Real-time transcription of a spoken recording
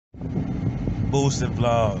Boosted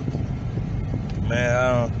Vlogs.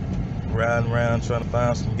 Man, I'm riding around trying to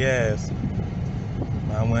find some gas.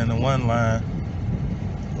 I went in one line.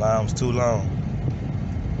 Line was too long.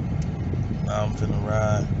 Now I'm finna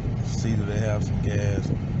ride, see do they have some gas,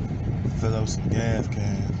 fill up some gas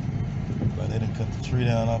cans. But they didn't cut the tree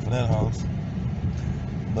down off of that house.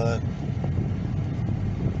 But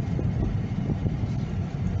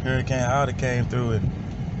Hurricane Ida came through and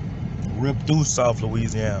ripped through South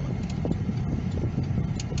Louisiana.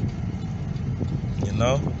 You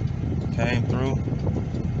know, came through,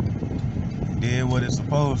 did what it's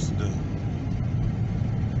supposed to do.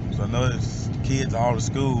 So I know there's kids all to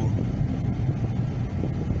school,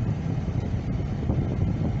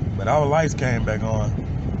 but our lights came back on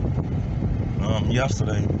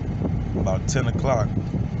yesterday about 10 o'clock.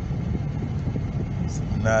 So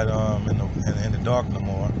we're not in the dark no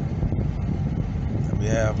more. And we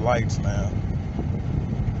have lights now.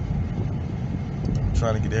 I'm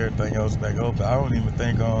trying to get everything else back open. I don't even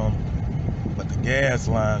think but the gas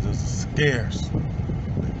lines are scarce.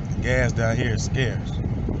 The gas down here is scarce.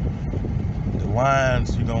 The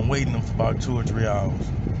lines, you're gonna wait in them for about 2 or 3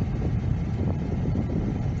 hours.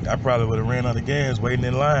 I probably would have ran out of gas waiting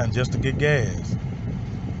in line just to get gas.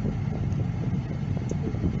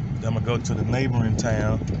 Then I'm gonna go to the neighboring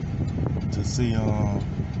town to see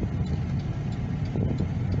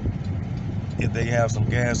if they have some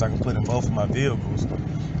gas I can put in both of my vehicles,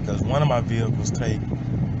 because one of my vehicles take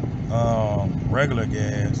regular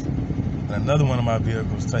gas and another one of my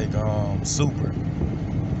vehicles take super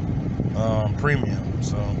premium.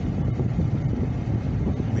 So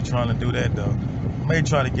we trying to do that though. May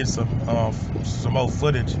try to get some more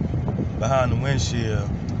footage behind the windshield,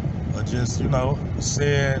 or just, you know,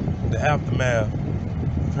 seeing the aftermath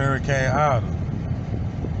of Hurricane Ida.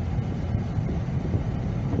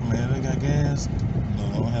 Man, they got gas? No,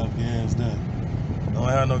 they don't have gas there. Don't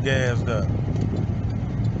have no gas there.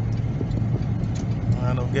 Don't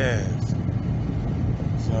have no gas.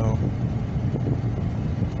 So,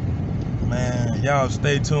 man, y'all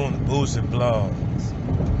stay tuned to Boosie'S Vlogs.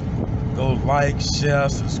 Go like, share,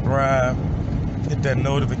 subscribe, hit that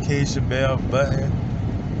notification bell button,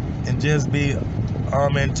 and just be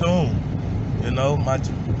in tune. You know, my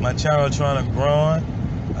channel trying to grow.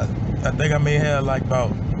 I think I may have like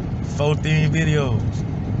about 14 videos.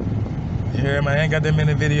 You hear me? I ain't got that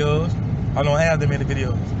many videos. I don't have that many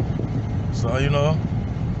videos. So, you know,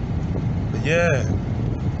 but yeah.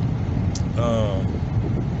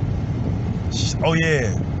 Oh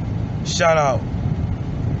yeah, shout out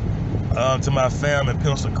to my fam in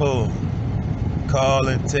Pensacola,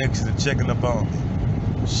 calling, texting, and checking up on me.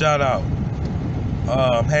 Shout out.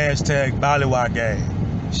 Hashtag Bollywood Gang.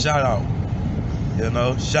 Shout out. You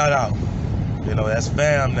know, shout out. You know, that's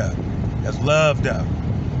fam now. That's love now.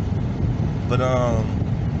 But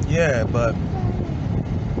yeah, but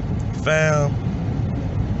fam,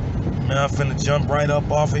 man, I'm finna jump right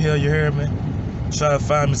up off of here, you hear me? Try to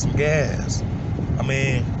find me some gas. I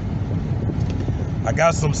mean, I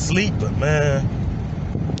got some sleep, but man,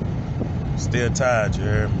 still tired, you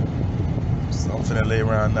hear me? So I'm finna lay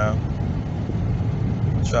around now.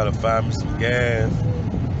 Try to find me some gas.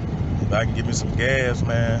 If I can get me some gas,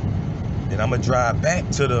 man, then I'm gonna drive back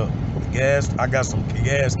to the gas. I got some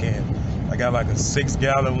gas cans. I got like a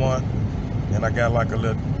 6-gallon one, and I got like a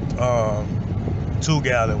little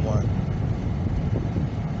 2-gallon one.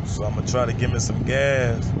 So I'm gonna try to get me some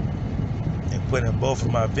gas and put in both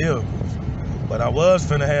of my vehicles. But I was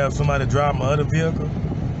finna have somebody drive my other vehicle,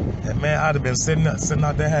 and man, I'd have been sitting out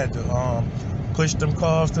there, had to push them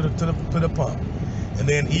cars to the pump. And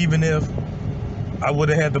then even if I would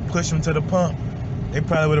have had to push them to the pump, they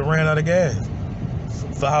probably would have ran out of gas.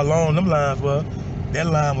 For how long them lines were, that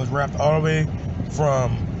line was wrapped all the way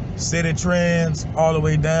from City Trends all the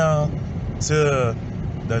way down to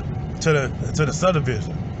the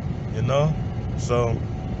subdivision, you know. So,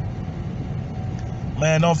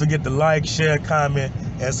 man, don't forget to like, share, comment,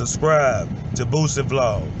 and subscribe to Boosie'S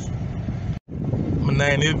Vlogs. I'm gonna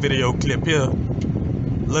name this video clip here,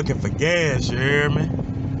 Looking for Gas, you hear me?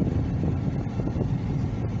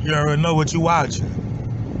 You already know what you watching.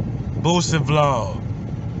 Boosie'S Vlog.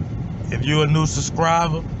 If you're a new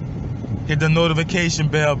subscriber, hit the notification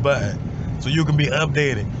bell button so you can be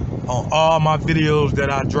updated on all my videos that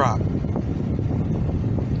I drop.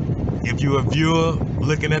 If you're a viewer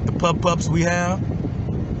looking at the pop-ups we have,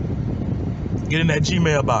 get in that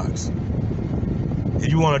Gmail box.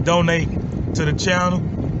 If you want to donate to the channel,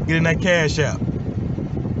 get in that Cash App.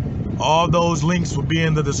 All those links will be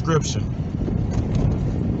in the description.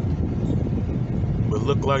 But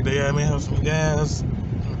look like they may have some gas.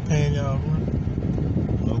 I'm paying y'all.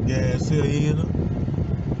 No gas here either.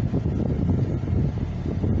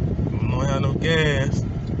 Don't have no gas.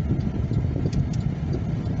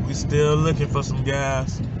 We still looking for some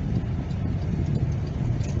gas.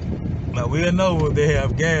 Now we'll know if they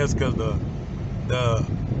have gas because the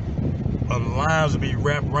lines will be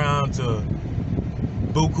wrapped around to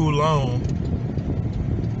buku long.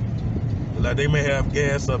 Like they may have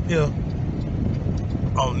gas up here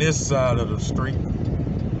on this side of the street.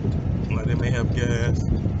 Like they may have gas.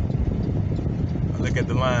 Look at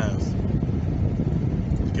the lines.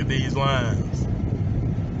 Look at these lines.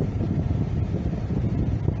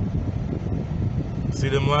 See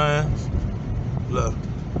them lines? Look.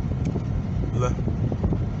 Look.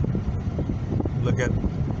 Look at,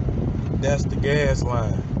 that's the gas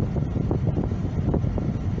line.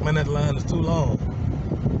 Man, that line is too long.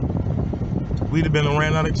 We'd have been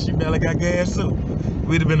ran out of, she barely got gas too.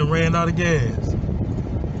 We'd have been ran out of gas.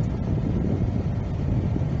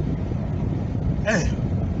 Hey,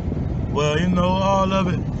 well, you know, all of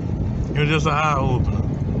it, it's just an eye opener.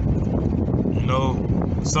 You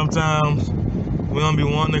know, sometimes we don't be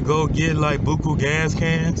wanting to go get like buku gas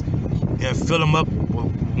cans and fill them up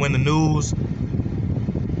when the news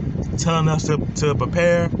telling us to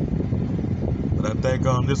prepare. But I think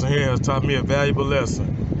this one here has taught me a valuable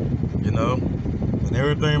lesson. You know, when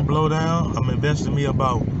everything blow down, I'm investing me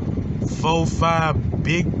about 4, 5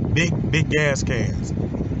 big gas cans.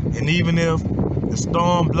 And even if the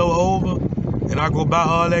storm blow over and I go buy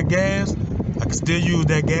all that gas, I can still use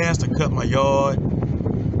that gas to cut my yard.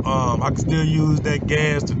 I can still use that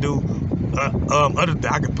gas to do other things.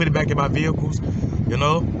 I can put it back in my vehicles, you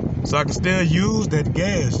know? So I can still use that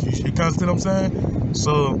gas. You kind of see what I'm saying?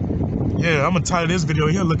 So, yeah, I'm gonna title this video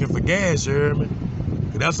here looking for gas, you hear me?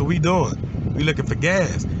 That's what we doing. We looking for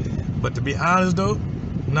gas. But to be honest though,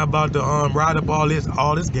 I'm not about to ride up all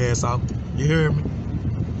this gas out. You hear me?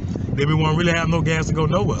 Then we won't really have no gas to go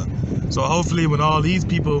nowhere. So hopefully when all these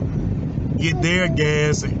people get their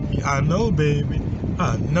gas, I know, baby,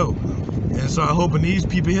 I know. And so I'm hoping these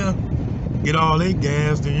people here get all their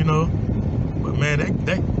gas, then, you know. But man,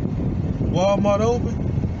 that Walmart open?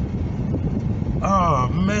 Oh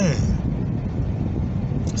man.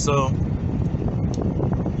 So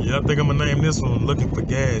yeah, I think I'm gonna name this one Looking for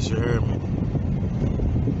Gas, you heard me?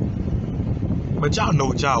 But y'all know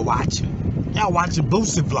what y'all watching. Y'all watching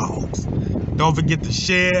Boosie Vlogs. Don't forget to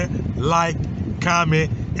share, like,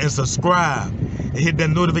 comment, and subscribe. And hit that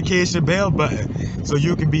notification bell button so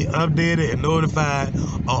you can be updated and notified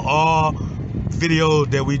on all videos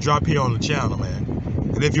that we drop here on the channel, man.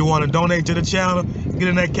 And if you want to donate to the channel, get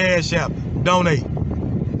in that Cash App, donate.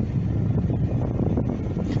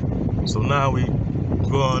 So now we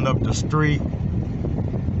going up the street.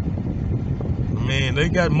 Man, they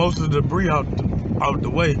got most of the debris out the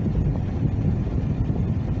way.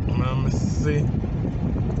 Let me see.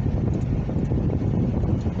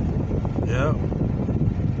 Yep.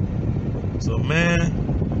 So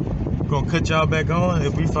man, gonna cut y'all back on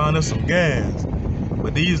if we find us some gas.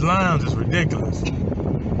 But these lines is ridiculous.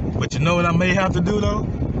 But you know what I may have to do though?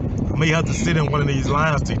 I may have to sit in one of these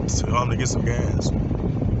lines to get some gas.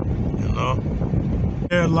 You know?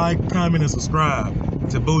 Share, like, comment, and subscribe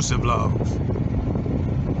to Boosie Vlogs.